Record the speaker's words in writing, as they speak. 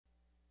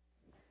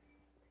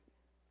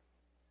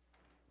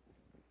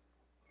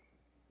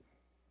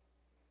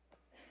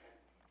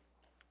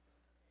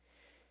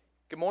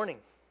Good morning.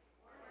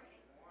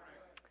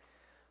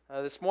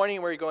 This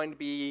morning we're going to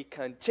be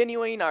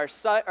continuing our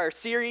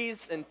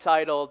series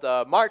entitled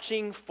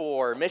Marching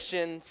for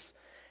Missions.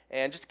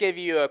 And just to give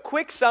you a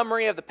quick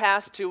summary of the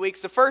past 2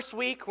 weeks, the first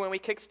week when we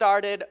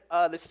kickstarted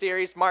the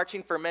series,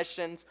 Marching for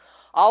Missions,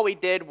 all we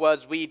did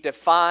was we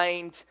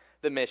defined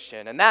the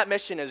mission. And that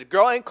mission is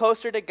growing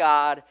closer to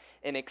God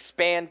and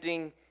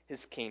expanding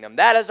His kingdom.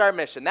 That is our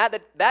mission.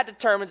 That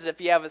determines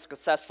if you have a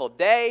successful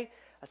day,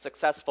 a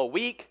successful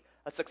week,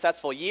 a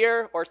successful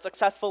year, or a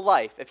successful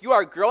life. If you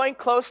are growing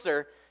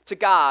closer to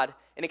God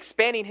and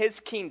expanding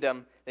His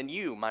kingdom, then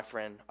you, my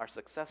friend, are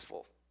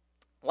successful.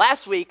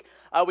 Last week,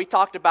 we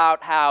talked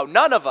about how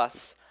none of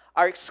us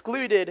are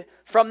excluded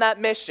from that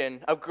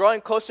mission of growing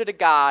closer to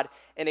God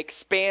and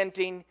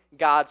expanding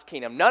God's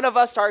kingdom. None of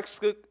us are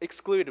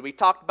excluded. We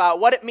talked about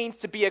what it means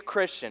to be a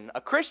Christian.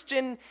 A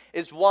Christian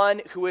is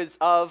one who is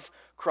of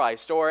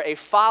Christ, or a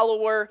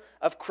follower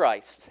of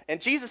Christ. And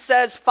Jesus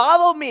says,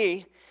 "Follow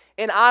me,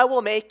 and I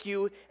will make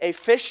you a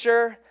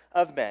fisher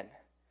of men."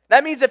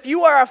 That means if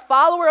you are a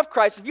follower of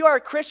Christ, if you are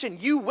a Christian,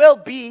 you will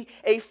be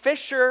a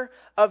fisher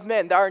of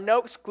men. There are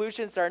no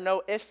exclusions, there are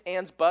no ifs,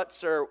 ands,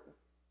 buts, or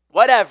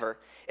whatever.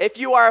 If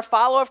you are a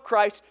follower of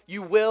Christ,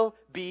 you will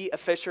be a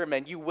fisher of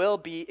men. You will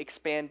be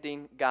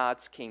expanding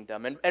God's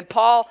kingdom. And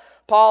Paul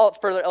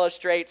further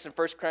illustrates in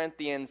 1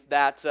 Corinthians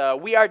that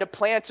we are to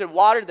plant and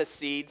water the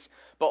seeds,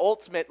 but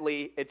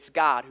ultimately it's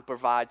God who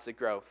provides the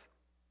growth.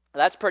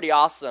 That's pretty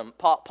awesome.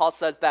 Paul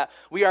says that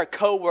we are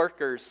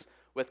co-workers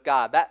with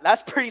God.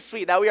 That's pretty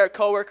sweet, that we are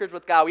co-workers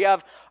with God. We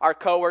have our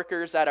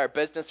co-workers at our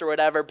business or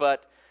whatever,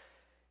 but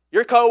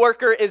your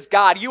co-worker is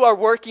God. You are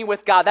working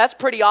with God. That's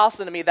pretty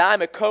awesome to me, that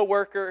I'm a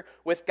co-worker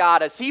with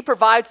God, as He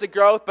provides the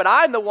growth, but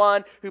I'm the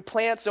one who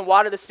plants and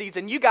waters the seeds,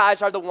 and you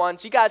guys have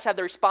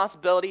the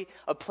responsibility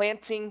of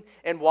planting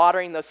and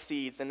watering those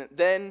seeds, and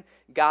then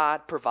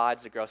God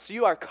provides the growth. So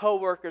you are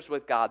co-workers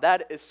with God.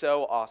 That is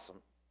so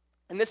awesome.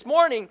 And this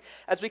morning,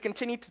 as we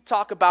continue to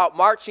talk about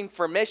marching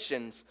for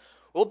missions,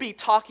 we'll be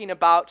talking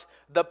about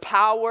the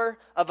power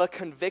of a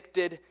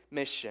convicted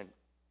mission.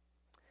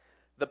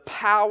 The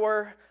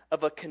power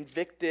of a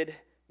convicted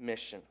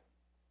mission.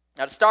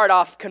 Now to start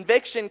off,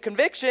 conviction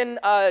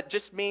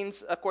just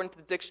means, according to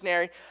the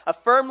dictionary, a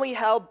firmly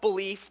held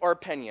belief or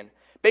opinion.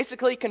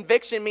 Basically,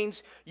 conviction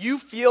means you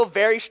feel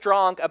very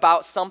strong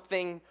about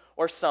something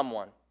or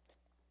someone.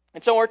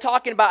 And so we're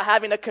talking about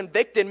having a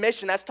convicted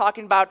mission. That's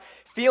talking about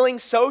feeling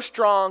so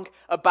strong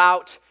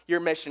about your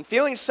mission,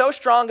 feeling so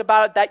strong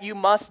about it that you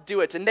must do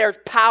it. And there's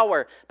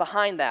power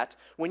behind that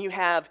when you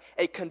have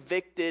a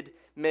convicted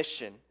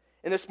mission.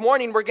 And this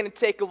morning we're going to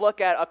take a look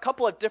at a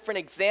couple of different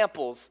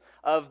examples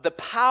of the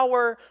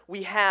power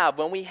we have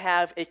when we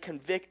have a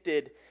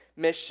convicted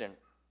mission.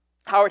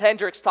 Howard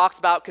Hendricks talks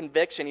about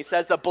conviction. He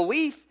says a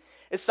belief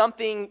is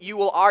something you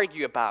will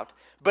argue about,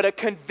 but a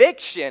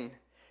conviction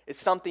is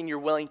something you're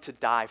willing to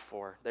die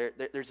for.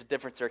 There's a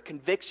difference there.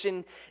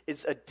 Conviction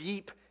is a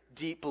deep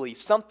belief,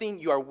 something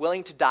you are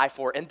willing to die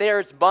for. And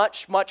there's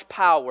much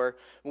power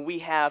when we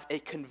have a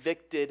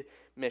convicted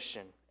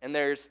mission. And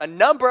there's a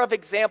number of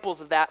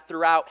examples of that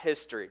throughout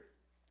history.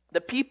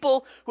 The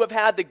people who have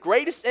had the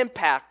greatest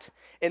impact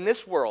in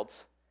this world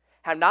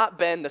have not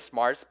been the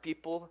smartest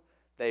people.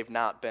 They've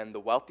not been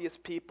the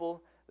wealthiest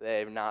people.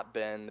 They've not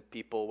been the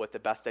people with the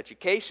best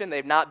education.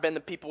 They've not been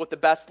the people with the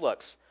best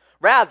looks.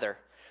 Rather,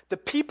 the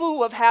people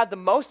who have had the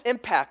most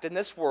impact in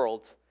this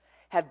world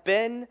have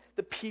been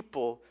the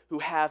people who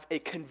have a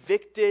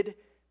convicted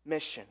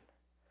mission.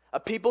 A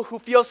people who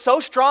feel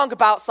so strong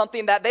about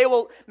something that they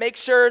will make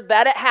sure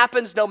that it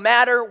happens no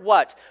matter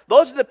what.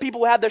 Those are the people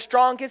who have the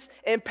strongest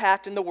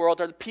impact in the world,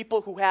 are the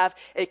people who have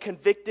a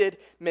convicted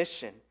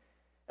mission.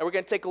 And we're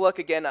going to take a look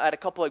again at a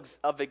couple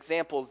of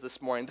examples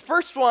this morning. The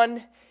first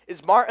one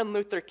is Martin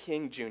Luther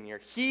King Jr.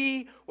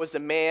 He was a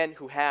man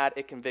who had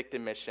a convicted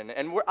mission.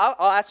 And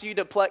I'll ask you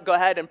to go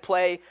ahead and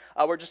play.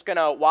 We're just going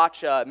to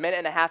watch a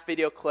 1.5-minute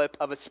video clip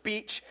of a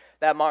speech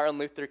that Martin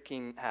Luther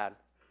King had.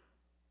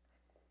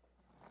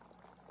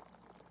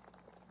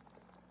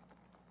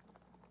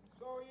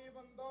 So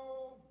even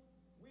though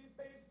we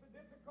face the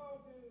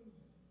difficulties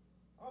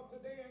of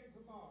today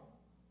and tomorrow,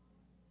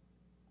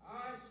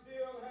 I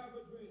still have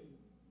a dream.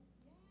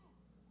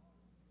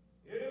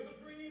 It is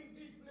a dream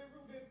deeply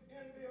rooted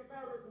in the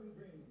American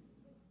dream.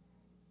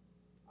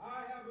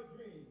 I have a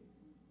dream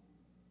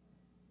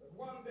that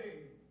one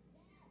day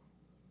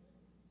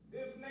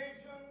this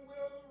nation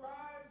will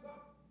rise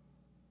up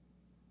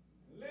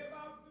and live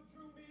out the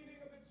true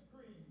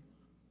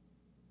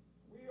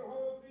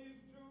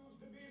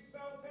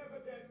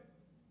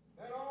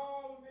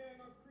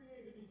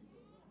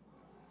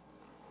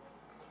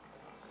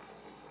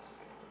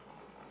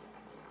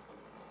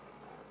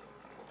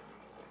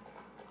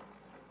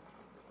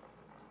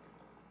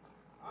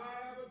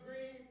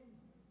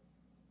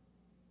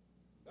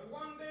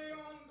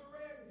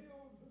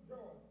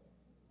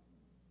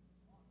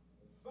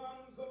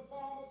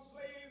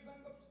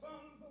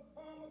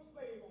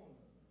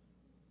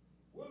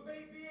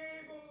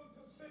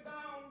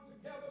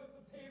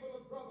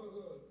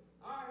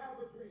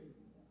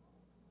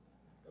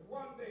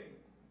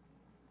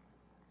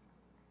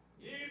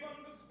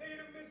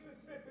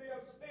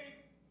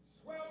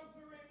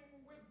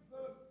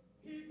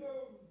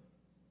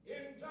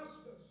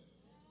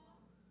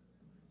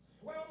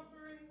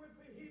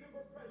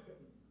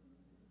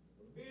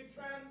be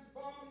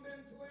transformed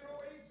into an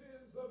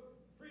oasis of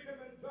freedom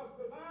and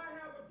justice. I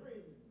have a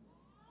dream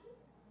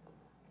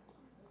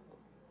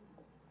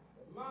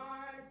that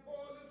my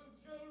four little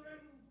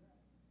children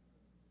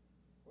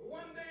will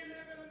one day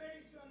live in a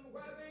nation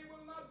where they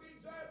will not be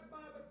judged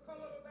by the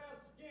color of their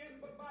skin,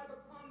 but by the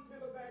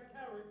content of their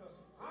character.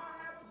 I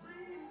have a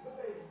dream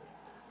today.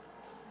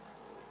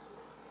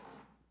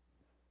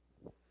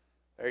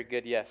 Very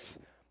good, yes.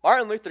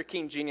 Martin Luther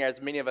King Jr.,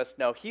 as many of us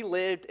know, he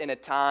lived in a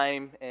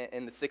time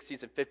in the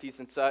 60s and 50s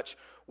and such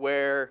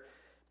where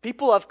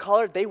people of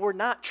color, they were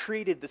not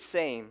treated the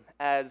same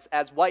as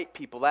white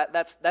people.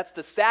 That's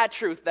the sad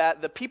truth,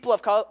 that the people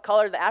of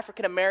color, the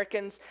African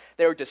Americans,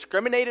 they were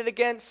discriminated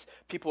against,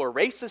 people were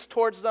racist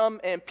towards them,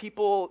 and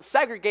people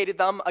segregated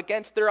them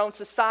against their own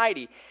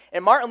society.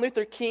 And Martin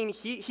Luther King,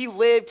 he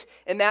lived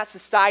in that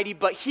society,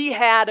 but he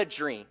had a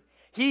dream.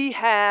 He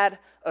had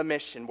a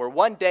mission where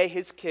one day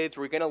his kids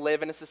were going to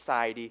live in a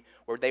society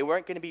where they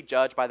weren't going to be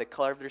judged by the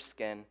color of their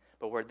skin,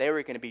 but where they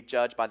were going to be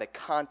judged by the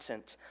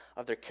content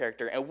of their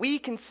character. And we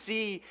can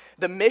see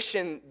the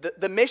mission,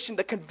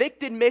 the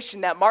convicted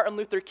mission that Martin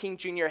Luther King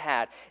Jr.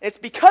 had. And it's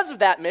because of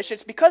that mission,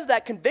 it's because of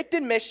that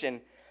convicted mission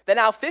that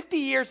now 50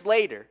 years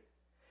later,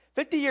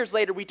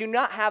 we do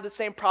not have the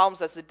same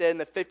problems as they did in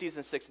the 50s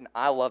and 60s.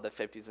 I love the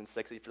 50s and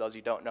 60s, for those of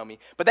you who don't know me.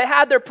 But they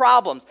had their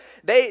problems.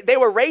 They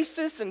were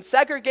racist and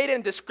segregated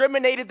and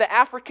discriminated the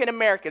African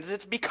Americans.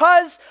 It's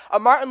because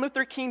of Martin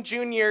Luther King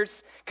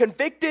Jr.'s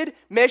convicted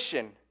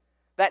mission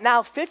that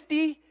now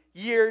 50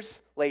 years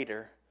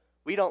later,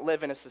 we don't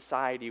live in a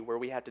society where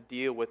we have to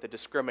deal with the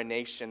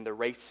discrimination, the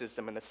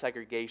racism, and the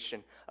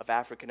segregation of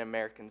African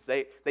Americans.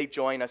 They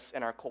join us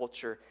in our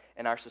culture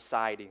and our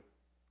society.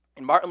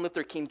 And Martin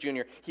Luther King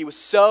Jr., he was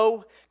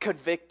so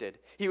convicted.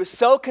 He was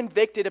so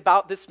convicted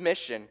about this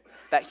mission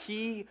that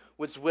he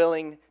was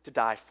willing to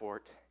die for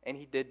it. And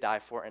he did die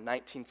for it in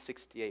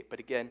 1968. But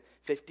again,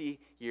 50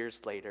 years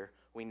later,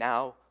 we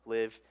now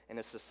live in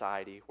a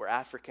society where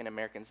African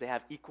Americans, they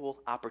have equal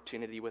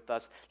opportunity with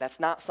us. That's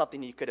not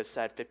something you could have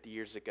said 50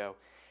 years ago.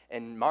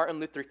 And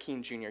Martin Luther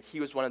King Jr., he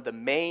was one of the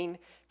main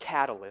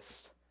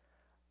catalysts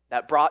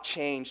that brought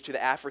change to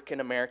the African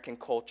American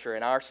culture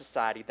in our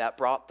society, that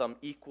brought them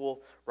equal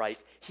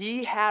rights.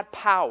 He had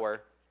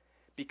power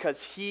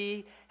because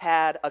he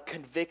had a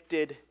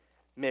convicted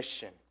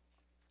mission.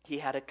 He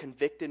had a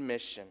convicted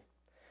mission.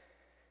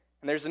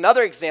 And there's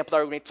another example that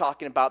we're going to be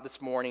talking about this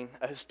morning,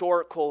 a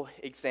historical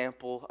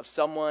example of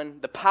someone,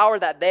 the power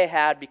that they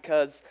had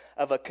because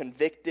of a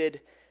convicted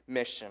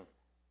mission.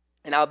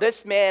 And now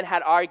this man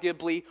had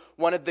arguably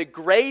one of the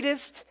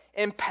greatest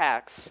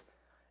impacts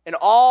in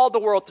all the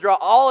world, throughout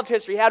all of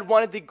history. He had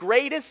one of the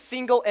greatest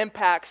single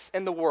impacts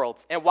in the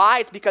world. And why?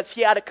 It's because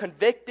he had a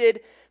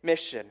convicted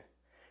mission.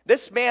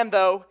 This man,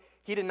 though,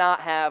 he did not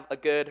have a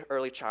good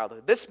early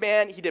childhood. This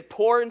man, he did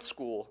poor in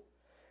school.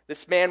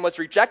 This man was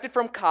rejected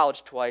from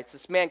college twice.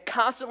 This man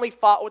constantly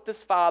fought with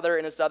his father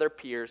and his other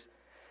peers.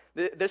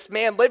 This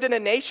man lived in a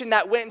nation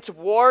that went into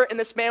war, and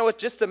this man was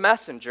just a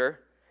messenger.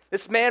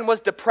 This man was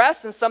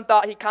depressed, and some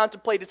thought he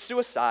contemplated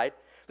suicide.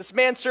 This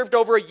man served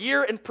over a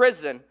year in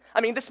prison. I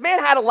mean, this man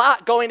had a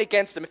lot going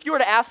against him. If you were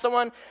to ask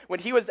someone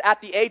when he was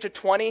at the age of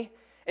 20,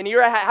 and you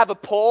were to have a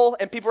poll,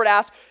 and people were to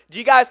ask, do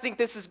you guys think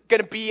this is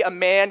going to be a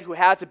man who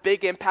has a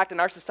big impact in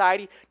our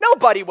society?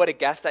 Nobody would have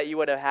guessed that you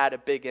would have had a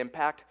big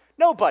impact.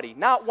 Nobody,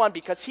 not one,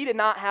 because he did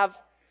not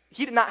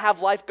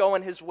have life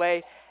going his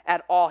way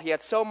at all. He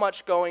had so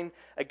much going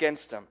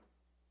against him.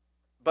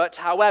 But,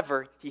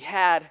 however, he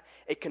had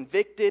a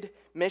convicted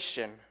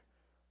mission,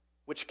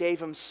 which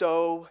gave him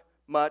so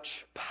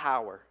much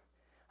power.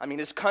 I mean,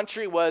 his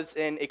country was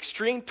in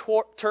extreme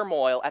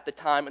turmoil at the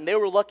time, and they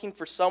were looking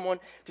for someone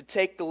to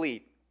take the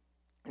lead.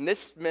 And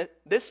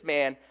this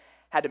man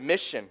had a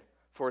mission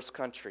for his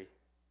country.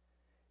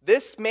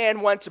 This man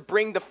wanted to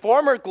bring the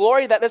former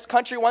glory that this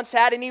country once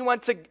had, and he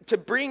wanted to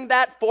bring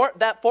that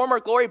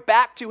former glory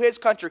back to his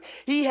country.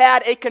 He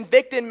had a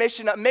convicted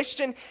mission, a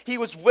mission he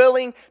was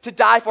willing to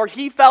die for.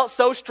 He felt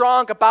so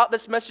strong about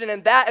this mission,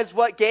 and that is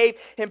what gave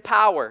him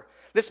power.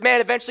 This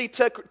man eventually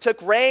took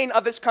reign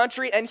of this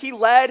country, and he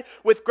led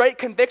with great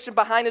conviction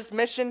behind his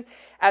mission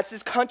as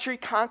his country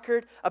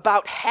conquered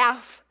about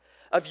half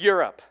of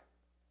Europe.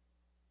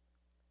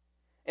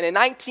 And in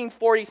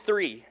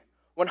 1943,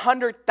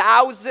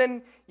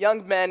 100,000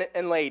 young men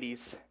and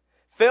ladies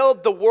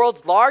filled the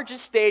world's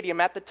largest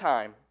stadium at the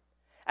time,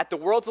 at the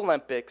World's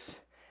Olympics,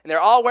 and they're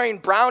all wearing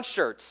brown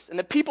shirts. And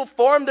the people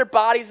formed their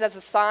bodies as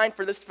a sign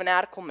for this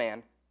fanatical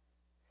man.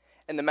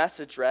 And the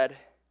message read,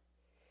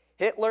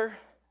 "Hitler,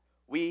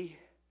 we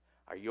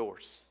are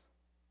yours."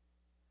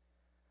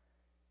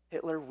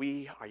 Hitler,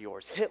 we are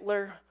yours.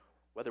 Hitler,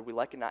 whether we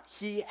like it or not,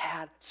 he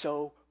had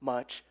so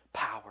much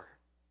power.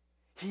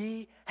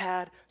 He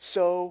had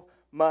so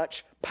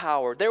much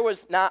power. There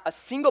was not a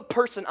single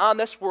person on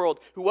this world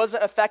who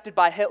wasn't affected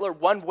by Hitler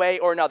one way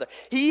or another.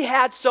 He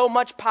had so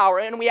much power.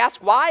 And we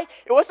ask why?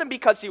 It wasn't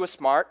because he was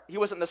smart. He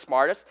wasn't the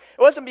smartest.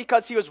 It wasn't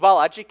because he was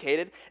well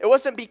educated. It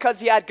wasn't because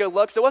he had good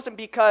looks. It wasn't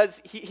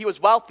because he was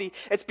wealthy.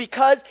 It's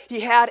because he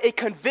had a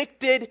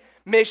convicted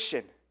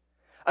mission.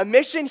 A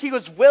mission he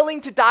was willing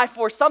to die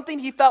for, something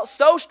he felt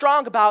so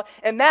strong about,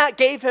 and that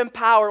gave him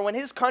power. When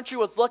his country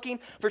was looking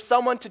for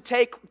someone to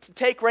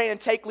take reign and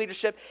take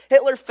leadership,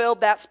 Hitler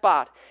filled that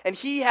spot. And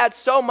he had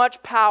so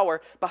much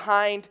power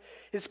behind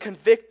his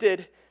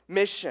convicted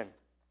mission.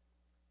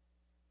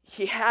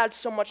 He had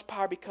so much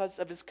power because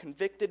of his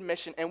convicted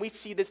mission, and we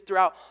see this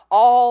throughout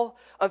all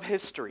of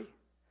history.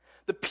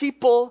 The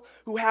people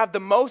who have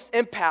the most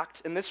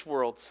impact in this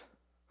world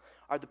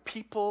are the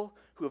people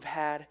who have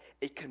had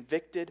a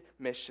convicted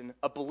mission,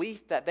 a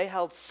belief that they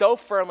held so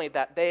firmly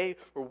that they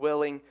were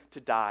willing to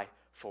die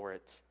for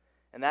it.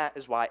 And that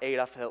is why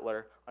Adolf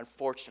Hitler,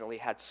 unfortunately,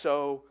 had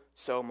so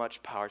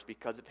much power,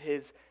 because of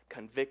his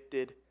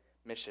convicted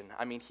mission.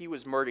 I mean, he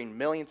was murdering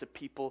millions of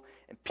people,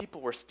 and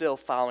people were still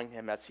following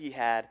him as he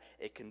had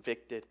a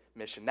convicted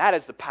mission. That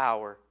is the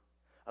power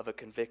of a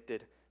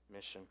convicted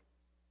mission.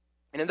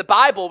 And in the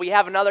Bible, we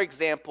have another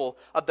example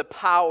of the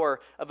power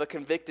of a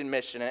convicted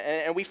mission.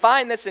 And we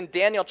find this in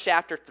Daniel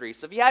chapter 3.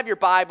 So if you have your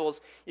Bibles,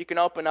 you can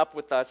open up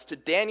with us to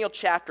Daniel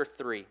chapter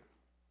 3.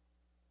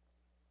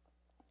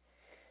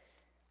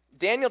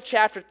 Daniel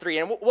chapter 3.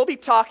 And we'll be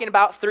talking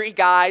about three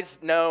guys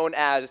known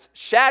as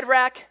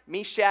Shadrach,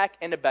 Meshach,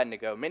 and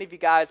Abednego. Many of you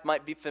guys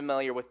might be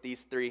familiar with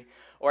these three.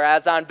 Or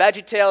as on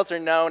VeggieTales, are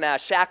known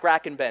as Shack,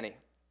 and Benny.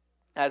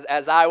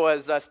 As I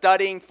was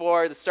studying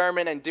for the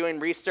sermon and doing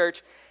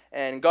research,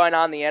 and going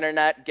on the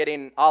internet,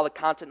 getting all the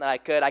content that I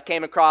could, I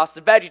came across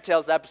the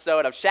VeggieTales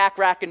episode of Shack,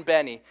 and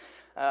Benny.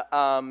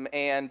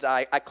 And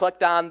I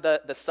clicked on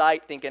the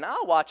site thinking,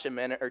 I'll watch a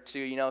minute or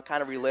two,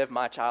 kind of relive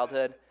my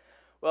childhood.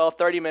 Well,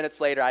 30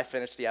 minutes later, I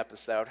finished the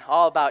episode,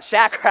 all about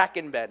Shack,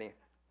 and Benny.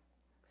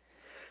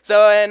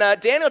 So in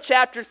Daniel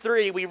chapter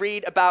 3, we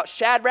read about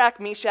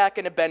Shadrach, Meshach,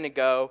 and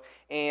Abednego,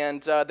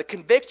 and the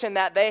conviction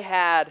that they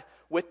had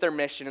with their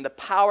mission, and the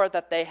power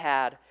that they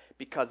had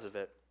because of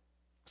it.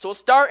 So we'll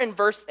start in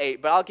verse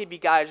 8, but I'll give you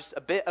guys just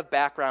a bit of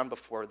background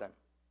before then.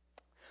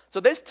 So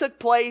this took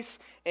place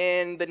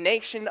in the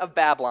nation of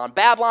Babylon.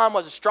 Babylon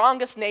was the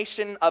strongest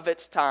nation of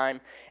its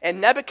time,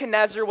 and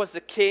Nebuchadnezzar was the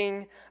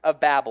king of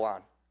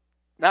Babylon.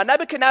 Now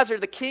Nebuchadnezzar,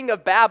 the king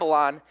of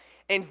Babylon,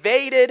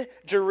 invaded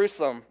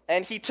Jerusalem,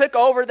 and he took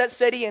over that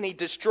city, and he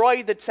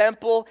destroyed the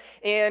temple,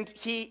 and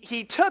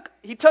he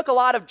took a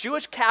lot of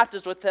Jewish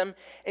captives with him,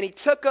 and he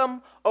took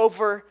them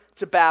over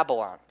to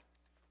Babylon.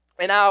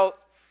 And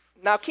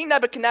Now, King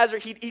Nebuchadnezzar,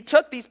 he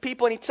took these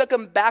people and he took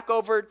them back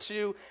over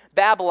to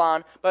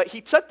Babylon, but he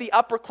took the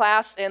upper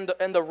class and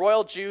the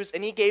royal Jews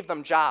and he gave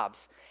them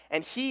jobs.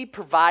 And he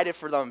provided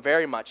for them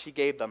very much. He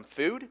gave them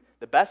food,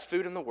 the best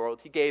food in the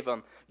world. He gave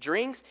them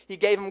drinks. He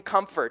gave them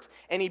comfort.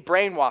 And he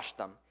brainwashed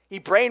them. He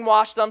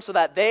brainwashed them so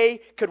that they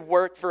could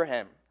work for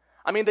him.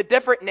 I mean, the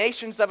different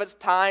nations of its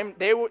time,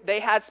 they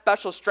had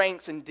special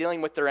strengths in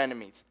dealing with their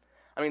enemies.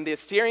 I mean, the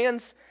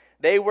Assyrians,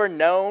 they were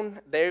known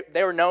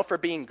for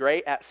being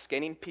great at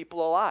skinning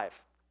people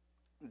alive.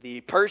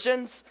 The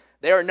Persians,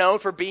 they were known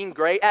for being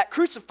great at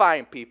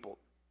crucifying people.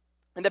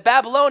 And the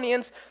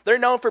Babylonians, they're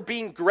known for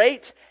being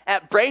great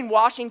at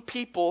brainwashing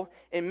people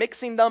and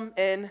mixing them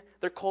in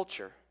their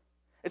culture.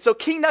 And so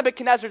King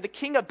Nebuchadnezzar, the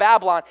king of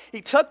Babylon,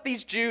 he took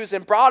these Jews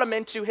and brought them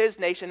into his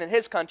nation and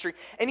his country,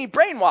 and he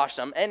brainwashed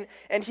them, and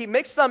he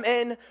mixed them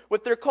in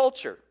with their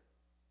culture.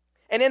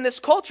 And in this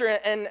culture,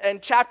 in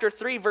chapter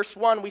 3, verse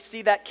 1, we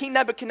see that King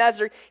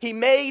Nebuchadnezzar, he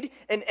made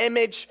an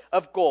image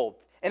of gold.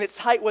 And its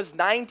height was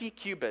 60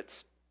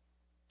 cubits,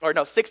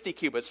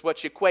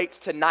 which equates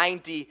to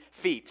 90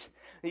 feet.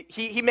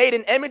 He made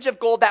an image of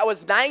gold that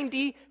was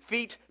 90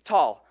 feet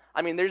tall.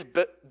 I mean, there's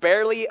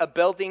barely a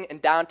building in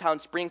downtown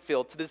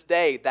Springfield to this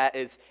day that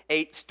is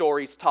 8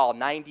 stories tall,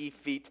 90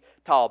 feet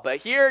tall. But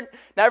here,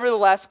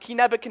 nevertheless, King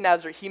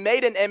Nebuchadnezzar, he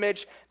made an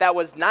image that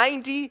was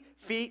 90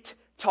 feet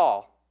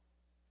tall.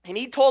 And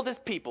he told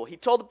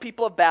the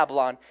people of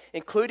Babylon,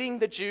 including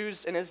the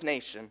Jews in his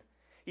nation,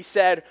 he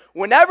said,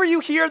 whenever you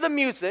hear the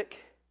music,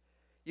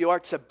 you are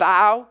to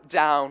bow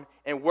down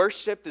and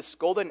worship this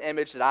golden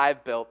image that I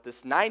have built,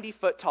 this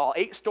 90-foot tall,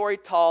 8-story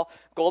tall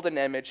golden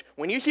image.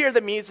 When you hear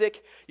the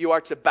music, you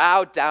are to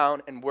bow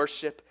down and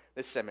worship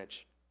this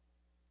image.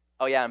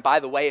 Oh yeah, and by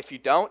the way, if you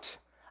don't,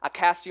 I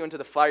cast you into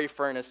the fiery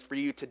furnace for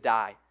you to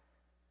die.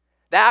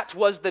 That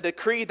was the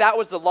decree, that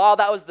was the law,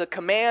 that was the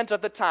command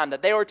of the time,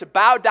 that they were to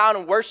bow down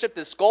and worship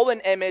this golden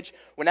image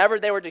whenever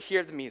they were to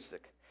hear the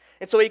music.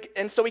 And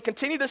so we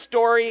continue the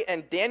story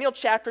in Daniel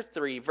chapter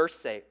 3,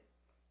 verse 8,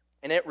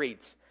 and it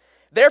reads,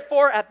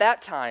 therefore at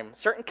that time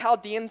certain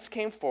Chaldeans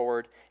came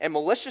forward and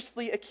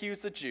maliciously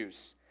accused the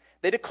Jews.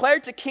 They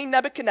declared to King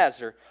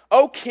Nebuchadnezzar,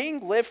 O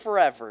king, live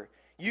forever.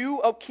 You,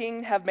 O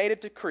king, have made a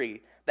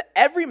decree that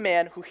every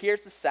man who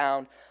hears the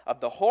sound of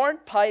the horn,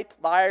 pipe,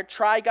 lyre,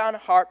 trigon,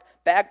 harp,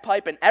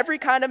 bagpipe, and every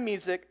kind of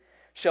music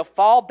shall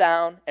fall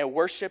down and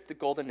worship the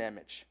golden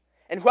image.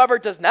 And whoever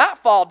does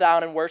not fall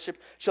down and worship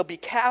shall be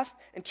cast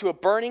into a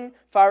burning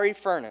fiery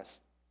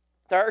furnace.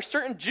 There are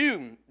certain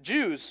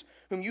Jews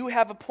whom you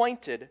have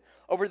appointed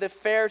over the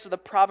affairs of the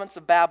province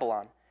of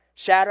Babylon,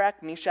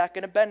 Shadrach, Meshach,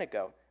 and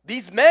Abednego.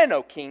 These men,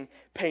 O king,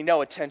 pay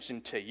no attention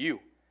to you,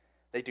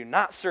 They do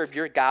not serve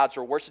your gods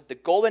or worship the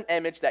golden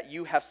image that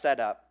you have set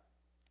up."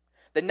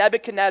 Then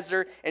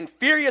Nebuchadnezzar, in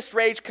furious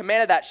rage,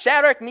 commanded that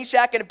Shadrach,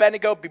 Meshach, and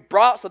Abednego be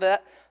brought.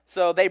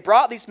 So they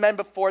brought these men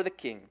before the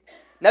king.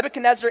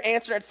 Nebuchadnezzar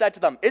answered and said to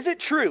them, "Is it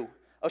true,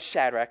 O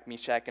Shadrach,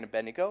 Meshach, and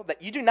Abednego,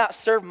 that you do not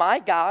serve my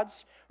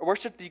gods or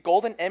worship the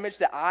golden image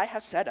that I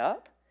have set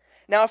up?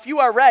 Now if you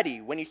are ready,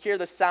 when you hear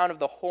the sound of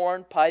the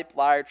horn, pipe,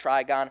 lyre,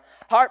 trigon,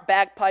 harp,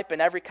 bagpipe,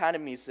 and every kind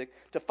of music,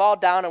 to fall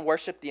down and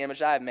worship the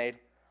image I have made,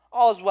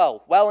 all is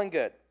well and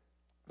good.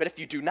 But if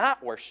you do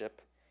not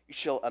worship, you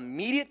shall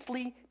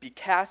immediately be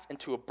cast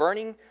into a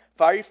burning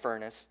fiery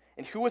furnace.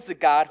 And who is the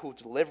God who will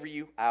deliver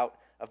you out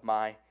of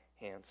my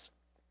hands?"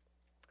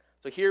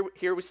 So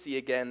here we see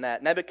again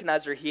that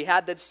Nebuchadnezzar, he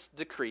had this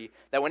decree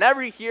that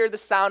whenever you hear the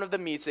sound of the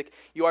music,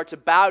 you are to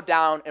bow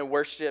down and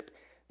worship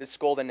this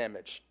golden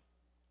image.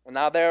 Well,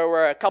 now there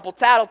were a couple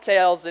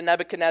tattletales in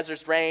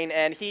Nebuchadnezzar's reign,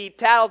 and they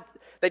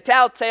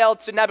tattletaled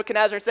to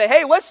Nebuchadnezzar and say,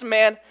 "Hey, listen,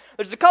 man,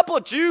 there's a couple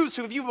of Jews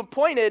who you've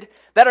appointed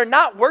that are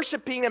not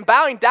worshiping and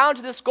bowing down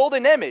to this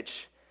golden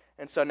image."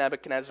 And so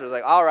Nebuchadnezzar was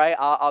like, "All right,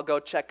 I'll go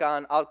check,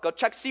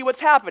 see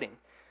what's happening."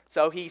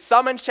 So he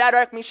summoned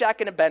Shadrach,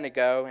 Meshach, and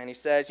Abednego, and he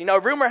says,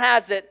 "Rumor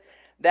has it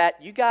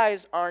that you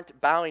guys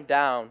aren't bowing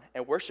down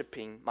and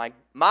worshiping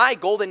my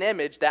golden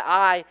image that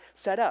I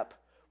set up.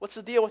 What's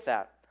the deal with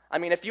that? I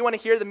mean, if you want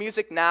to hear the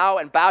music now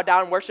and bow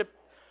down and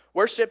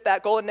worship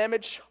that golden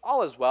image,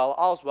 all is well.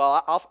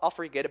 I'll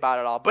forget about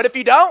it all. But if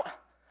you don't,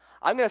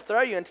 I'm going to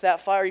throw you into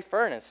that fiery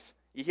furnace.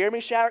 You hear me,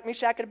 Shadrach,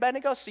 Meshach, and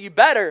Abednego? So you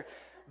better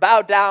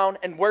bow down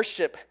and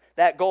worship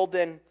that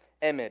golden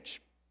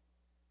image."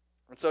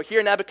 And so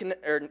here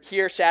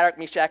Shadrach,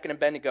 Meshach, and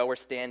Abednego were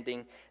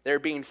standing. They're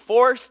being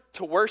forced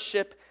to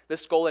worship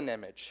this golden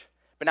image.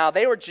 But now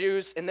they were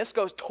Jews, and this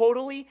goes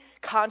totally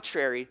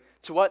contrary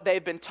to what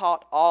they've been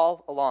taught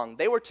all along.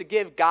 They were to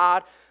give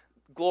God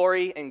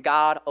glory and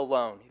God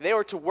alone. They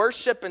were to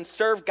worship and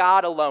serve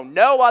God alone.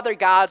 No other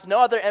gods, no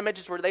other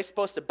images were they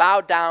supposed to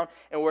bow down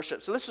and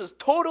worship. So this was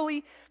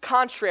totally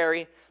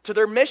contrary to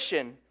their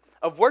mission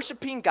of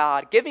worshiping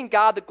God, giving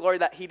God the glory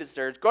that he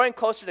deserves, growing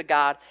closer to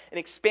God, and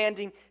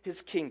expanding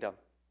his kingdom.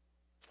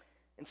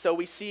 And so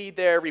we see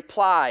their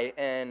reply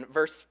in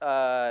verse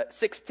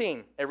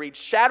 16. It reads,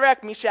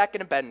 "Shadrach, Meshach,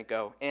 and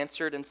Abednego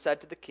answered and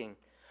said to the king,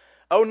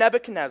 'O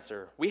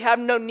Nebuchadnezzar, we have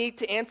no need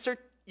to answer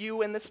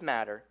you in this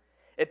matter.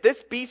 If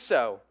this be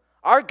so,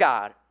 our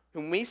God,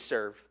 whom we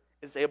serve,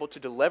 is able to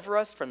deliver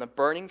us from the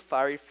burning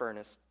fiery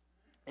furnace,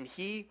 and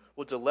he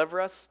will deliver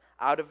us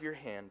out of your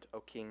hand,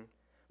 O king.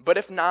 But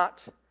if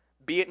not,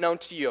 be it known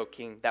to you, O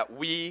king, that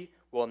we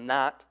will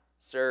not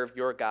serve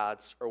your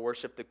gods or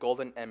worship the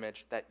golden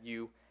image that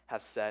you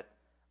have set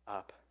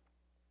up.'"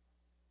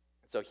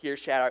 So here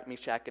Shadrach,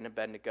 Meshach, and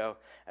Abednego,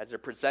 as they're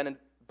presented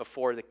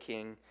before the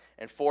king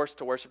and forced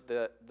to worship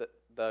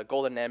the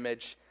golden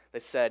image, they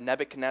said,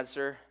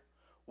 "Nebuchadnezzar,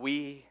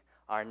 we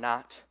are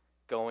not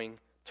going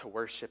to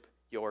worship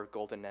your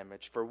golden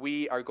image, for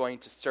we are going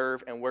to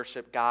serve and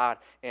worship God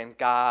and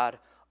God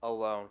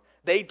alone."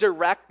 They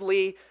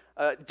directly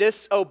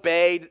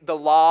disobeyed the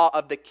law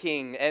of the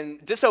king,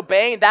 and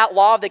disobeying that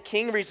law of the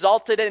king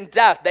resulted in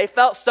death. They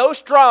felt so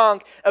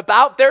strong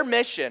about their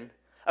mission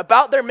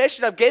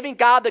of giving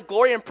God the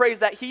glory and praise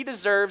that he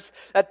deserves,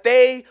 that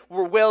they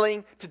were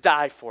willing to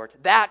die for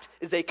it. That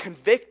is a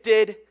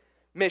convicted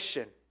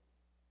mission.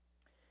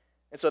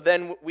 And so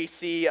then we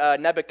see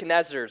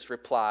Nebuchadnezzar's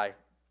reply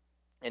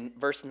in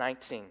verse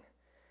 19.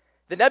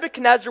 "The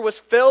Nebuchadnezzar was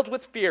filled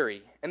with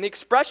fury, and the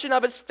expression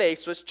of his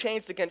face was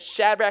changed against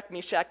Shadrach,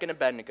 Meshach, and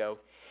Abednego.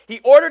 He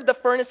ordered the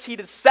furnace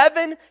heated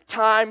 7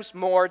 times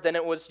more than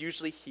it was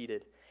usually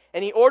heated.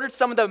 And he ordered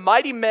some of the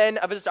mighty men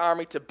of his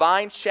army to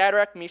bind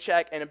Shadrach,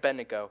 Meshach, and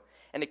Abednego,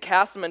 and to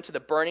cast them into the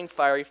burning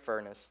fiery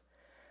furnace.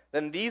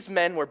 Then these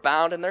men were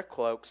bound in their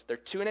cloaks, their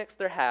tunics,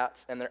 their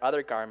hats, and their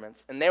other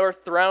garments, and they were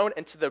thrown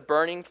into the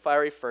burning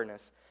fiery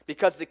furnace.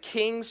 Because the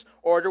king's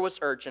order was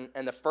urgent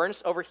and the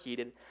furnace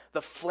overheated,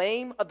 the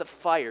flame of the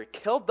fire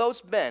killed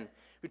those men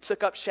who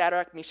took up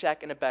Shadrach,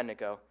 Meshach, and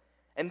Abednego.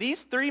 And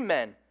these 3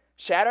 men,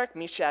 Shadrach,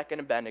 Meshach,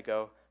 and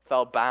Abednego,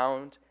 fell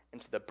bound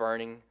into the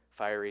burning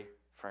fiery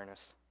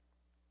furnace."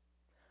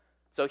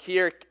 So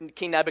here,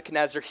 King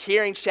Nebuchadnezzar,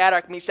 hearing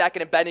Shadrach, Meshach,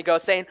 and Abednego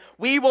saying,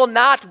 "We will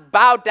not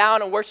bow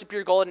down and worship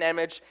your golden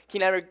image,"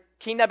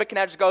 King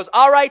Nebuchadnezzar goes,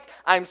 "All right,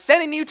 I'm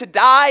sending you to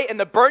die in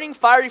the burning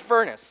fiery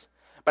furnace.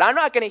 But I'm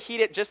not going to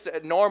heat it just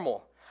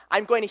normal.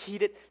 I'm going to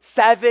heat it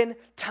 7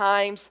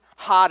 times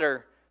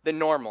hotter than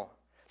normal.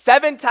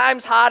 7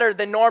 times hotter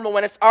than normal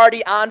when it's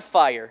already on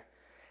fire."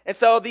 And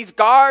so these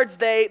guards,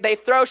 they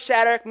throw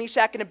Shadrach,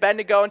 Meshach, and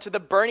Abednego into the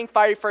burning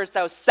fiery furnace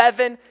that was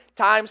 7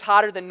 times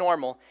hotter than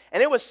normal.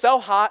 And it was so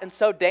hot and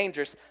so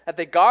dangerous that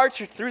the guards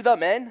who threw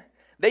them in,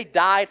 they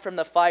died from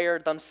the fire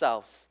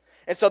themselves.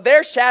 And so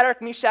there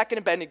Shadrach, Meshach, and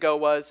Abednego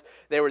was.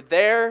 They were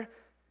there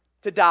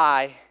to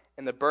die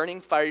in the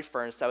burning fiery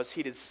furnace that was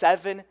heated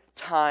 7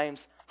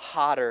 times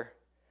hotter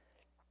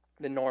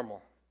than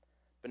normal.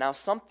 But now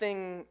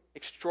something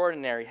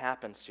extraordinary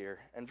happens here.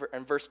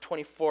 In verse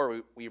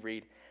 24 we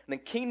read, "And then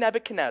King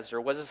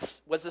Nebuchadnezzar was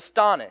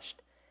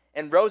astonished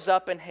and rose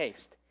up in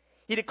haste.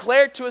 He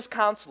declared to his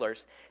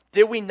counselors,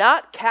 'Did we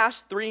not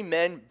cast 3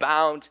 men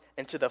bound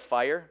into the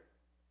fire?'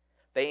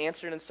 They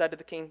answered and said to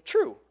the king,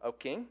 'True, O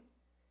king.'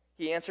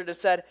 He answered and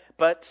said,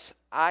 'But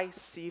I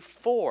see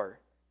 4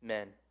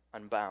 men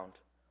unbound,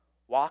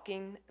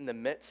 walking in the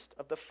midst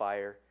of the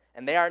fire,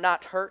 and they are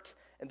not hurt,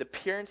 and the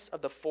appearance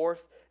of the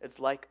 4th is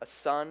like a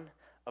son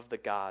of the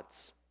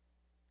gods.'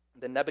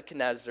 Then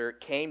Nebuchadnezzar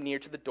came near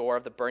to the door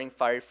of the burning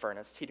fiery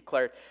furnace. He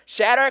declared,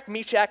 'Shadrach,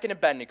 Meshach, and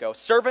Abednego,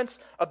 servants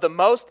of the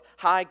Most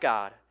High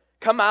God,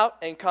 come out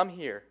and come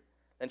here.'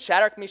 Then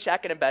Shadrach,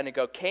 Meshach, and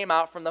Abednego came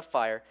out from the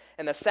fire,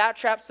 and the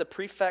satraps, the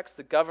prefects,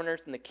 the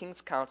governors, and the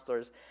king's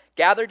counselors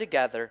gathered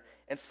together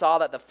and saw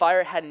that the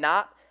fire had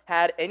not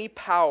had any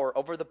power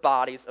over the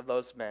bodies of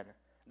those men.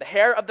 The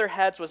hair of their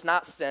heads was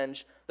not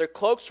singed, their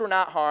cloaks were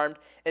not harmed,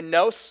 and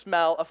no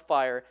smell of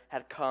fire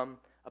had come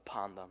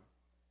upon them."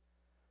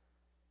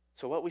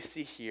 So what we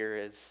see here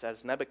is,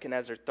 as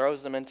Nebuchadnezzar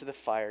throws them into the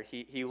fire,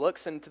 he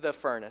looks into the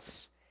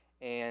furnace,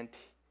 and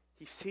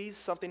he sees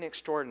something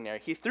extraordinary.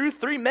 He threw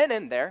 3 men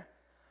in there,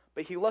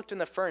 but he looked in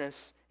the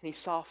furnace, and he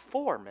saw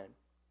 4 men.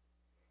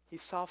 He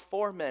saw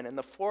 4 men, and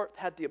the 4th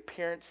had the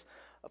appearance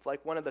of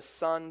like one of the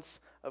sons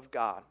of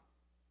God.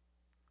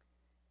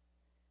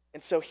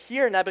 And so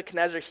here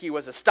Nebuchadnezzar, he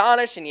was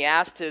astonished, and he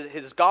asked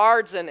his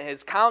guards and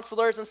his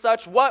counselors and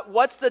such,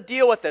 what's the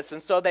deal with this?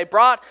 And so they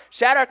brought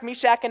Shadrach,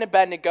 Meshach, and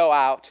Abednego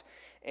out,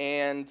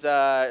 and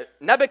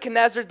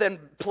Nebuchadnezzar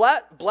then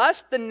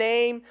blessed the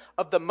name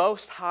of the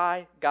Most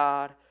High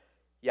God,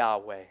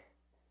 Yahweh.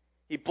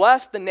 He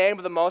blessed the name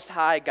of the Most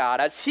High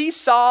God. As he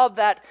saw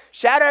that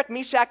Shadrach,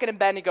 Meshach, and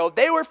Abednego,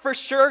 they were for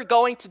sure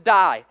going to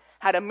die,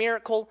 had a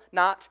miracle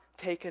not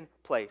taken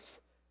place.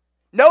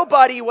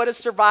 Nobody would have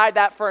survived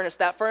that furnace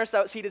that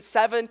was heated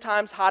 7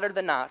 times hotter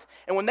than not.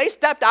 And when they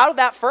stepped out of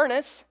that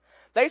furnace,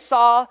 they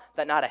saw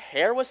that not a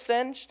hair was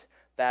singed,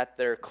 that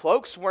their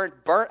cloaks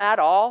weren't burnt at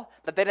all,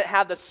 that they didn't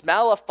have the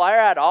smell of fire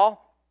at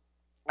all.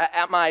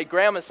 At my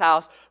grandma's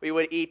house, we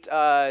would eat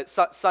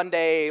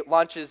Sunday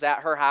lunches at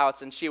her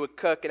house, and she would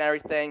cook and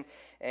everything.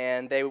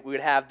 And we would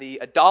have the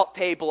adult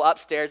table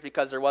upstairs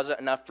because there wasn't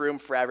enough room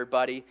for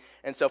everybody.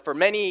 And so for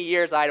many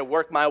years, I had to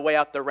work my way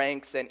up the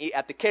ranks and eat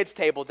at the kids'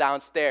 table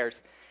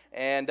downstairs.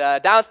 And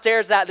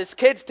downstairs at this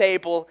kids'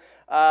 table,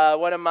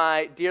 one of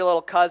my dear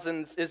little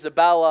cousins,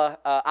 Isabella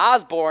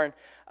Osborne,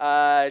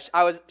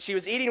 she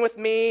was eating with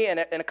me and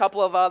a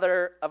couple of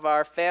other of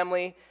our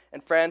family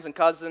and friends and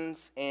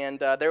cousins, and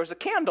there was a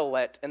candle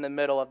lit in the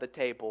middle of the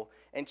table.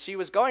 And she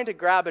was going to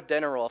grab a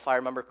dinner roll, if I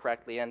remember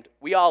correctly. And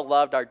we all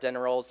loved our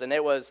dinner rolls, and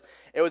it was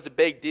a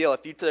big deal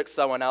if you took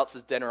someone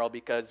else's dinner roll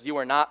because you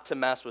were not to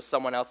mess with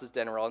someone else's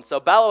dinner roll. And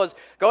so Bella was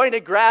going to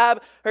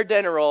grab her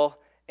dinner roll,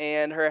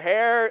 and her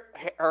hair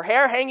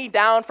hanging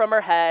down from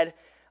her head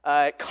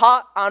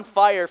caught on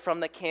fire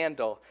from the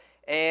candle.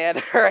 And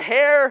her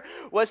hair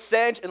was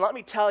singed. And let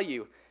me tell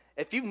you,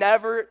 if you've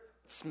never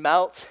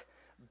smelt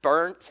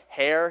burnt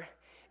hair,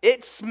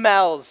 it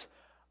smells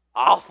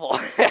awful.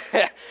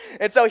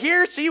 And so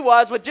here she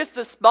was with just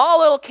a small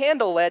little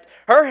candle lit.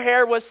 Her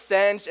hair was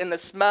singed and the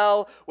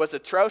smell was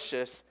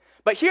atrocious.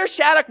 But here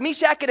Shadrach,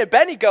 Meshach, and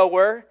Abednego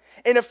were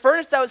in a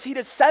furnace that was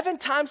heated 7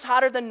 times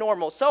hotter than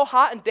normal. So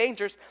hot and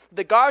dangerous,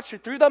 the guards who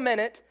threw them in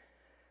it,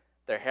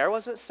 their hair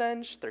wasn't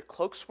singed, their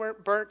cloaks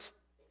weren't burnt,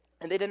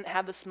 and they didn't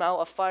have the smell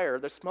of fire or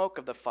the smoke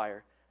of the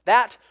fire.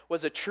 That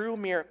was a true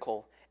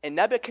miracle. And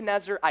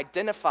Nebuchadnezzar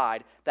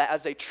identified that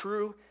as a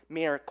true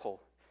miracle.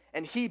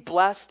 And he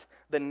blessed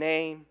the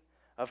name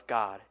of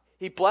God.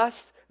 He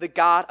blessed the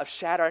God of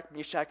Shadrach,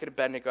 Meshach, and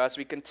Abednego. As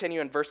we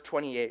continue in verse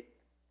 28,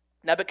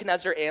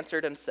 Nebuchadnezzar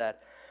answered and said,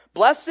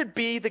 "Blessed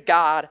be the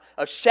God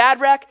of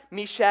Shadrach,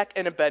 Meshach,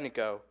 and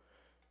Abednego,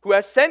 who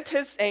has sent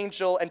his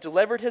angel and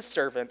delivered his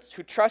servants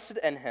who trusted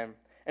in him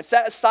and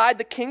set aside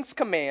the king's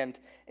command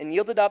and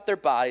yielded up their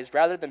bodies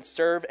rather than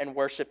serve and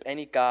worship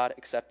any god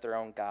except their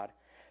own God.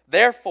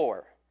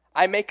 Therefore,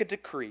 I make a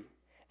decree,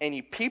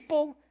 any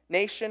people,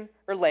 nation,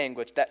 or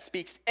language that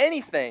speaks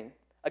anything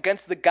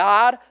against the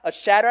God of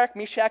Shadrach,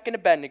 Meshach, and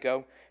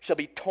Abednego shall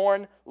be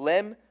torn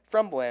limb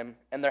from limb,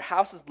 and their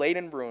houses laid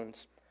in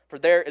ruins. For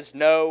there is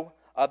no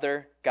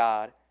other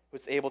God who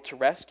is able to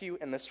rescue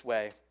in this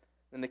way."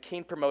 Then the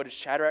king promoted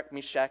Shadrach,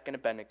 Meshach, and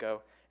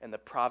Abednego in the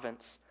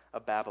province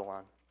of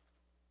Babylon.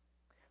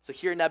 So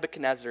here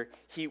Nebuchadnezzar,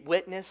 he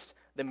witnessed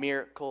the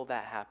miracle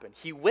that happened.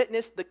 He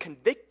witnessed the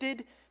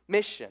convicted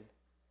mission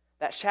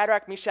that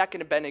Shadrach, Meshach,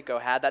 and Abednego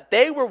had, that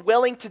they were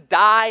willing to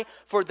die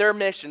for their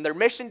mission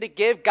to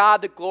give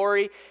God the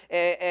glory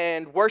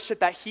and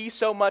worship that he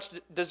so much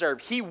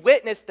deserved. He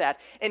witnessed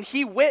that, and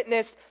he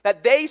witnessed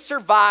that they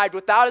survived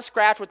without a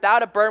scratch,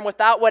 without a burn,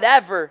 without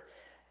whatever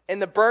in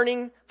the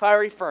burning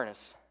fiery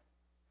furnace.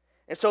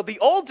 And so the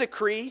old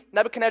decree,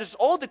 Nebuchadnezzar's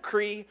old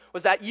decree,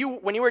 was that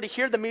when you were to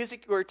hear the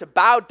music, you were to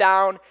bow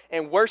down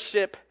and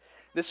worship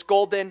this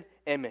golden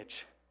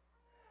image.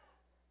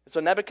 So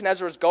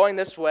Nebuchadnezzar was going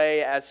this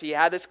way as he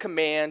had this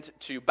command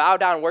to bow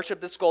down and worship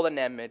this golden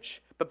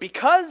image. But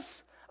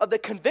because of the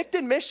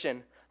convicted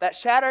mission that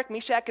Shadrach,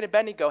 Meshach, and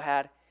Abednego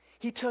had,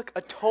 he took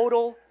a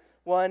total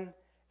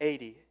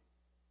 180.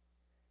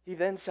 He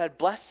then said,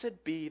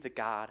 "Blessed be the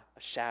God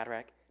of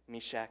Shadrach,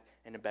 Meshach,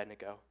 and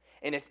Abednego.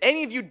 And if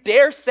any of you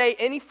dare say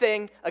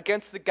anything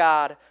against the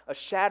God of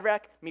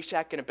Shadrach,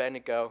 Meshach, and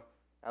Abednego,"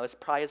 now this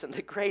probably isn't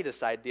the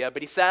greatest idea,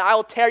 but he said, "I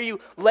will tear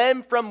you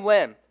limb from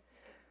limb."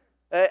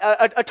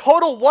 A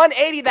total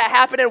 180 that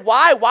happened. And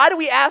why? Why do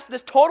we ask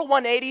this total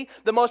 180,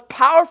 the most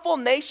powerful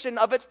nation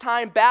of its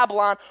time,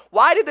 Babylon,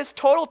 why did this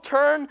total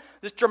turn,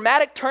 this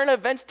dramatic turn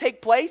of events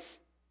take place?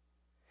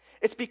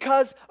 It's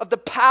because of the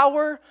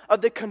power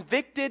of the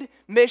convicted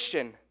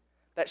mission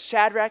that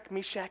Shadrach,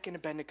 Meshach, and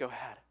Abednego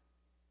had.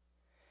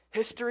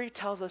 History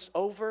tells us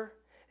over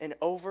and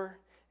over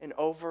and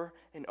over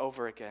and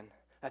over again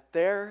that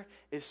there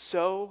is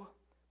so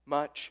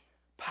much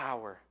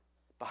power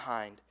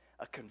behind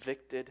a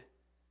convicted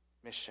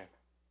mission.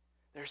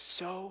 There's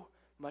so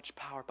much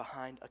power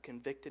behind a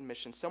convicted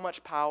mission. So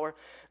much power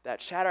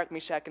that Shadrach,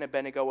 Meshach, and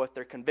Abednego, with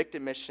their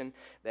convicted mission,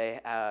 they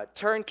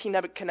turned King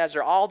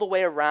Nebuchadnezzar all the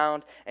way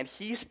around, and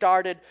he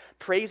started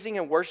praising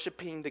and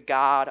worshiping the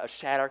God of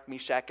Shadrach,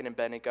 Meshach, and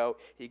Abednego.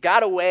 He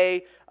got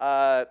away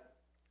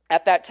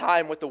at that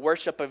time with the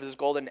worship of his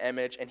golden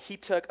image, and he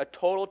took a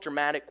total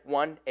dramatic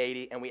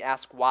 180, and we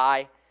ask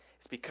why.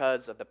 It's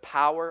because of the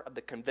power of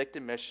the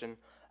convicted mission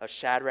of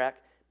Shadrach,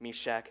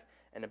 Meshach,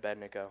 and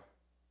Abednego.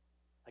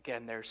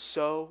 Again, there's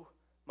so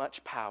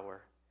much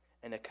power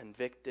in a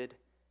convicted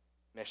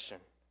mission.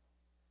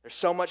 There's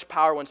so much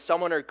power when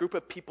someone or a group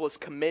of people is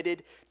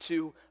committed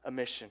to a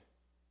mission.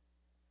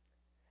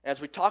 And as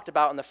we talked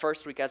about in the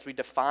first week, as we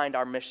defined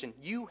our mission,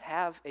 you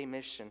have a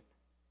mission.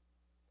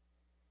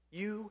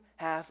 You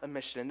have a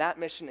mission, and that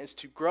mission is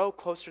to grow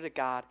closer to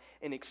God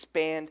and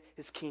expand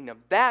His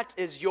kingdom. That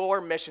is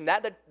your mission.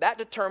 That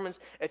determines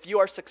if you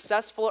are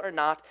successful or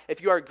not,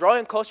 if you are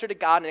growing closer to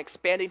God and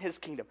expanding His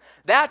kingdom.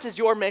 That is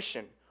your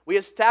mission. We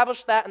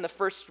established that in the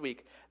first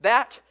week.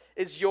 That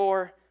is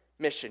your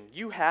mission.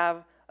 You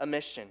have a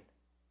mission.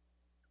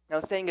 Now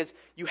the thing is,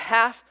 you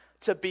have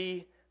to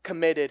be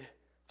committed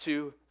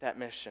to that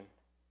mission.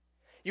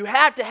 You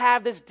have to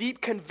have this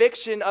deep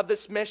conviction of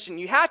this mission.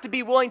 You have to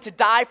be willing to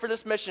die for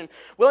this mission,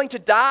 willing to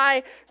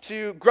die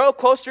to grow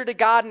closer to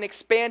God and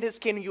expand His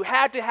kingdom. You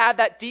have to have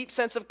that deep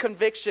sense of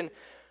conviction.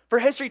 For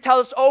history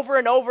tells us over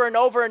and over and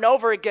over and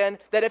over again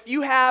that if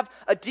you have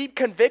a deep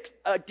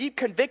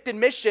convicted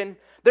mission,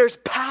 there's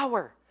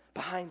power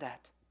behind that.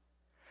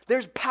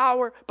 There's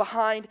power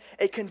behind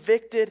a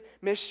convicted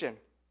mission.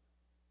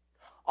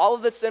 All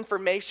of this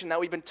information that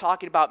we've been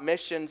talking about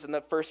missions in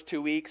the first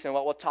 2 weeks and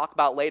what we'll talk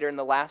about later in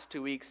the last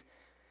 2 weeks,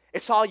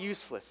 it's all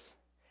useless.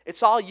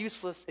 It's all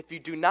useless if you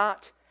do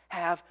not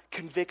have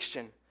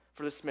conviction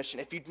for this mission.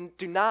 If you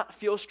do not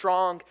feel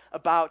strong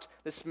about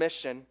this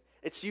mission,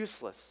 it's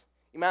useless.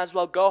 You might as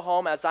well go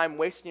home as I'm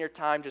wasting your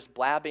time just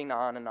blabbing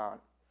on and on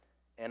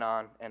and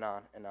on and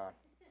on and on.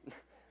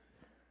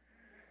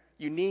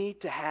 You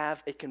need to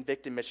have a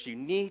convicted mission. You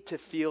need to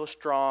feel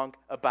strong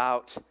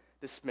about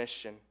this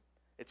mission.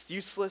 It's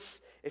useless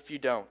if you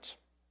don't.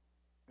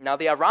 Now,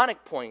 the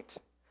ironic point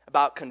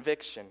about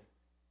conviction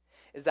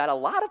is that a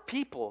lot of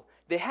people,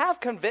 they have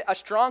a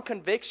strong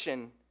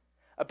conviction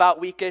about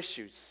weak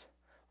issues,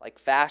 like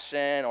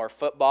fashion or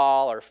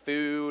football or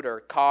food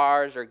or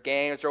cars or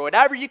games or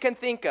whatever you can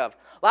think of.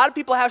 A lot of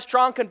people have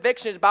strong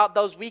convictions about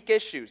those weak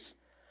issues.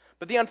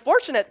 But the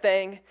unfortunate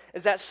thing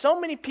is that so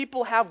many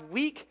people have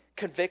weak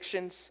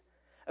convictions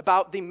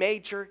about the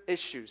major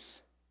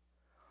issues,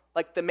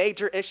 like the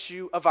major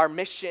issue of our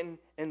mission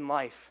in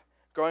life,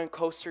 growing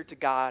closer to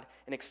God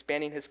and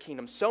expanding His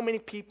kingdom. So many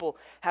people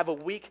have a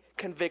weak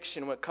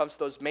conviction when it comes to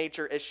those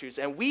major issues,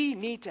 and we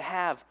need to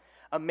have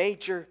a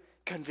major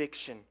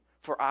conviction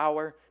for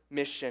our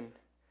mission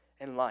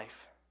in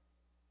life.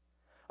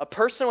 A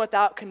person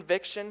without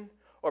conviction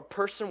or a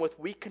person with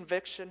weak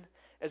conviction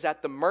is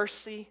at the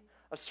mercy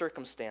of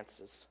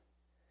circumstances.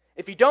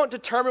 If you don't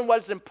determine what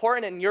is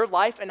important in your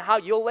life and how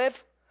you'll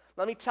live,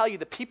 let me tell you,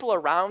 the people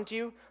around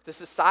you, the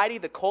society,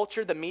 the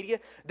culture, the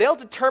media, they'll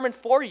determine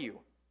for you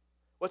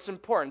what's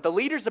important. The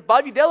leaders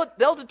above you,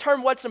 they'll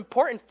determine what's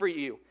important for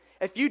you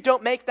if you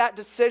don't make that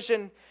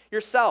decision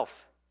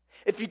yourself.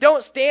 If you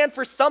don't stand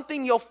for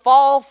something, you'll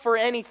fall for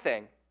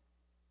anything.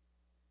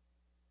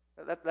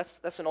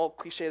 That's an old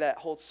cliche that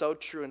holds so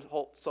true and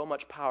holds so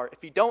much power.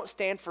 If you don't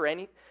stand for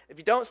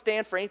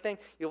anything,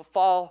 you'll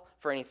fall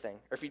for anything.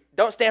 Or if you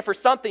don't stand for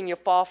something, you'll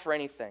fall for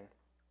anything.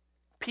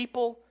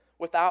 People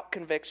without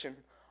conviction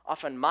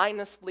often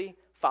mindlessly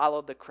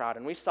follow the crowd.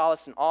 And we saw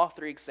this in all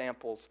three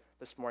examples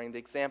this morning. The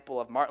example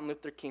of Martin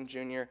Luther King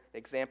Jr., the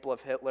example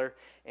of Hitler,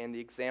 and the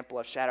example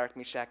of Shadrach,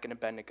 Meshach, and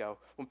Abednego.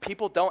 When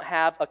people don't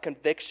have a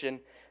conviction,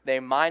 they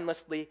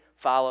mindlessly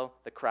follow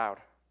the crowd.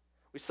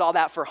 We saw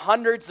that for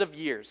hundreds of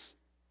years.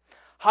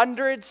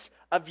 Hundreds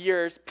of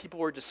years, people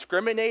were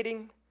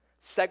discriminating,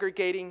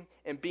 segregating,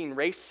 and being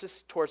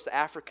racist towards the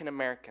African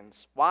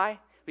Americans. Why?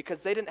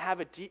 Because they didn't have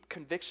a deep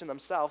conviction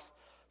themselves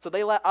so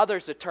they let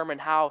others determine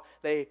how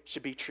they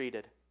should be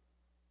treated.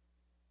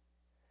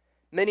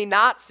 Many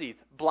Nazis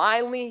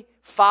blindly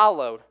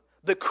followed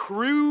the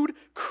crude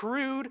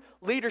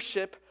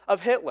leadership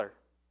of Hitler.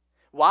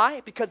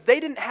 Why? Because they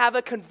didn't have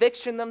a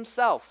conviction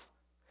themselves.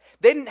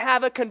 They didn't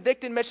have a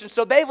convicted mission,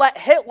 so they let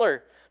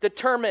Hitler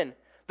determine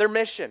their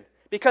mission.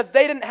 Because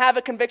they didn't have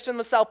a conviction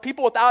themselves,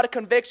 people without a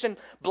conviction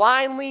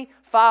blindly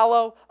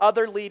follow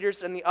other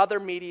leaders and the other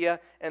media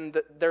and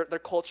their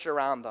culture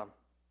around them.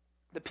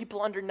 The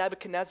people under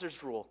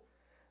Nebuchadnezzar's rule,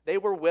 they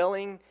were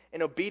willing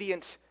and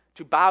obedient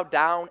to bow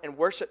down and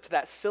worship to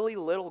that silly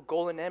little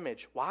golden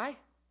image. Why?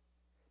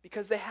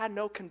 Because they had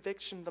no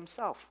conviction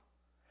themselves.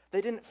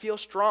 They didn't feel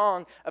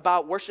strong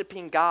about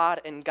worshiping God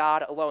and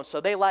God alone.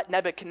 So they let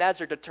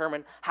Nebuchadnezzar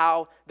determine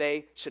how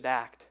they should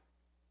act.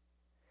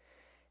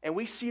 And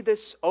we see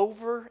this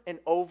over and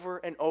over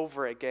and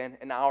over again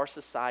in our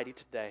society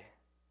today.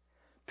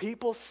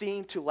 People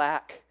seem to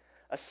lack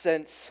a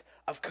sense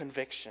of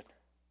conviction.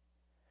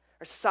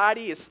 Our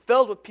society is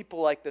filled with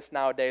people like this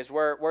nowadays,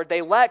 where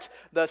they let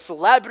the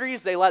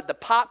celebrities, they let the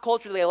pop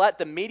culture, they let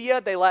the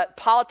media, they let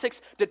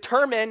politics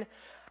determine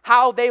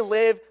how they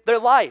live their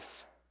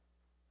lives.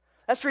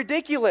 That's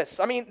ridiculous.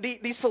 I mean,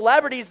 these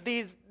celebrities,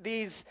 these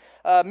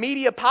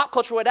media, pop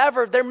culture,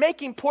 whatever, they're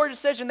making poor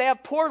decisions. They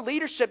have poor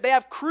leadership. They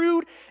have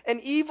crude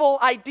and evil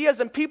ideas,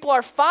 and people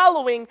are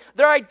following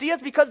their ideas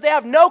because they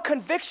have no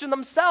conviction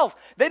themselves.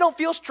 They don't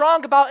feel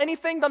strong about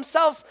anything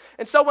themselves.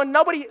 And so when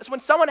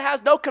someone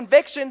has no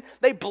conviction,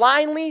 they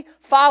blindly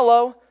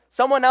follow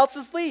someone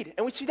else's lead.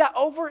 And we see that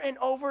over and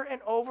over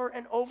and over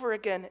and over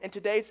again in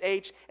today's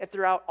age and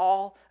throughout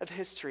all of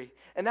history.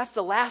 And that's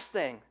the last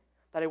thing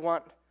that I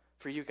want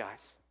for you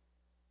guys.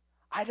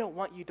 I don't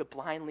want you to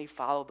blindly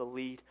follow the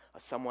lead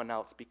of someone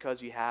else because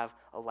you have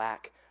a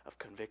lack of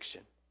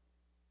conviction.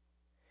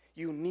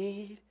 You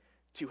need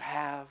to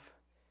have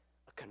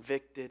a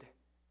convicted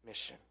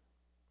mission.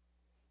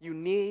 You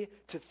need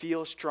to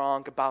feel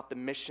strong about the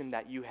mission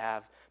that you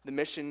have, the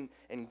mission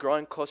in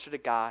growing closer to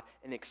God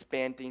and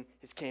expanding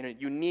His kingdom.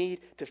 You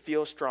need to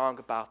feel strong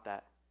about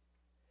that.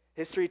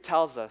 History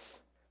tells us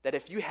that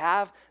if you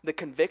have the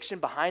conviction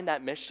behind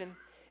that mission,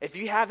 if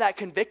you have that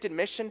convicted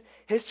mission,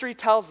 history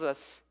tells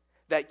us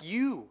that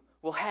you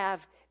will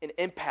have an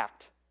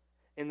impact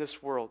in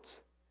this world.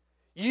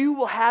 You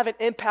will have an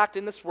impact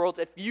in this world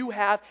if you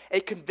have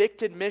a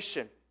convicted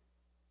mission.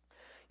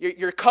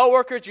 Your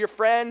coworkers, your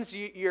friends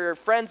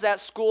at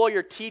school,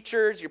 your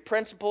teachers, your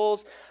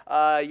principals,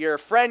 your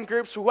friend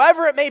groups,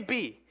 whoever it may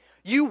be,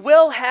 you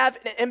will have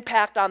an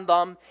impact on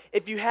them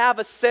if you have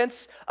a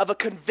sense of a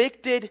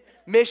convicted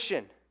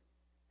mission.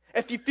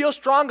 If you feel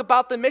strong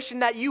about the mission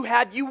that you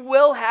have, you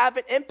will have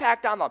an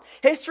impact on them.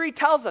 History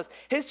tells us,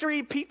 history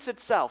repeats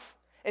itself.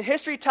 And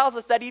history tells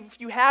us that if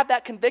you have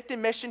that convicted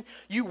mission,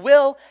 you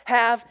will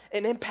have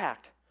an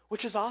impact,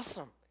 which is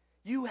awesome.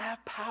 You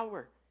have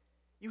power.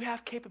 You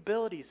have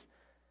capabilities.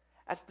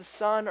 As the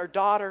son or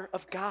daughter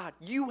of God,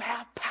 you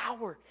have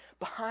power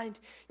behind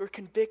your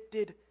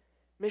convicted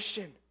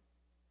mission.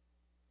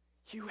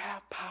 You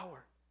have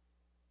power.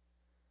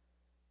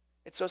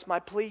 And so it's my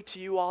plea to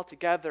you all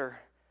together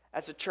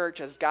as a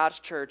church, as God's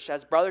church,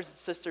 as brothers and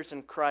sisters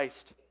in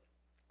Christ,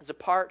 as a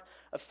part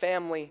of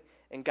family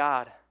in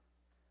God,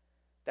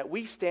 that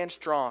we stand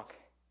strong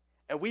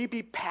and we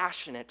be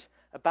passionate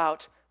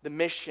about the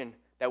mission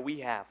that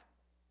we have.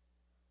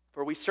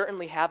 For we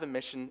certainly have a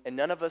mission, and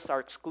none of us are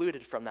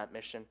excluded from that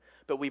mission,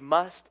 but we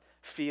must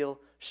feel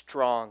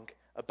strong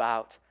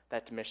about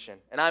that mission.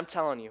 And I'm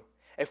telling you,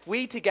 if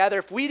we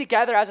together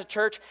as a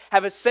church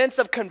have a sense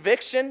of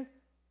conviction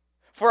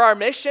for our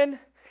mission,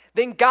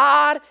 then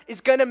God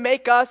is going to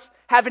make us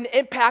have an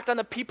impact on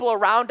the people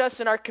around us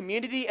in our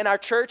community, in our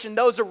church, and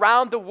those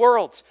around the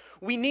world.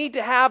 We need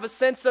to have a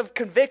sense of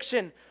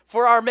conviction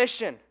for our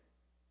mission.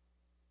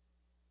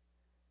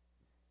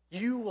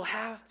 You will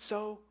have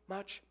so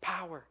much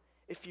power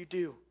if you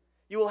do.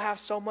 You will have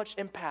so much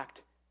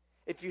impact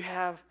if you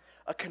have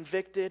a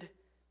convicted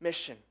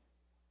mission.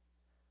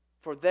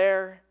 For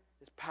there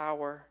is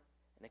power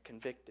in a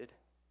convicted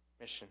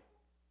mission.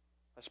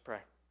 Let's pray.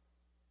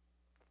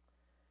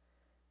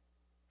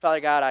 Father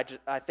God,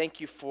 I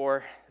thank you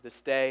for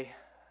this day.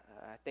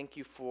 I thank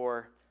you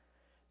for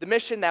the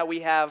mission that we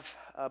have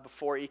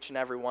before each and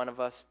every one of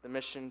us, the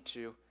mission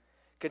to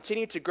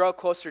continue to grow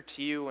closer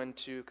to you and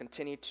to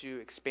continue to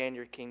expand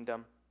your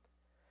kingdom.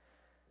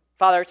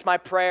 Father, it's my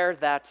prayer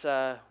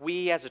that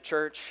we as a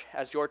church,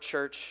 as your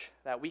church,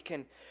 that we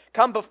can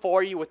come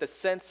before you with a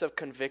sense of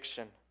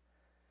conviction.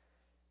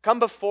 Come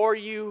before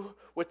you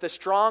with a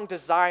strong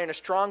desire and a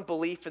strong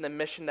belief in the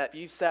mission that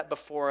you set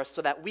before us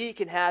so that we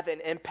can have an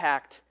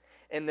impact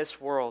in this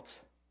world.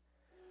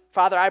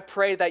 Father, I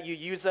pray that you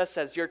use us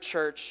as your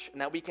church and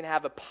that we can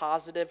have a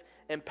positive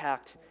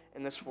impact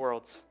in this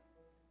world.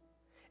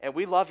 And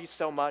we love you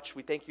so much.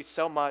 We thank you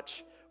so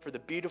much for the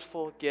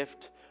beautiful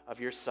gift of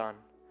your Son,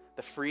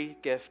 the free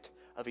gift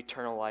of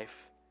eternal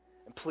life.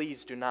 And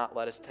please do not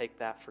let us take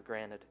that for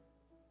granted.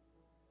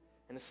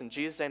 And it's in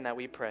Jesus' name that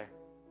we pray.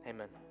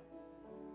 Amen.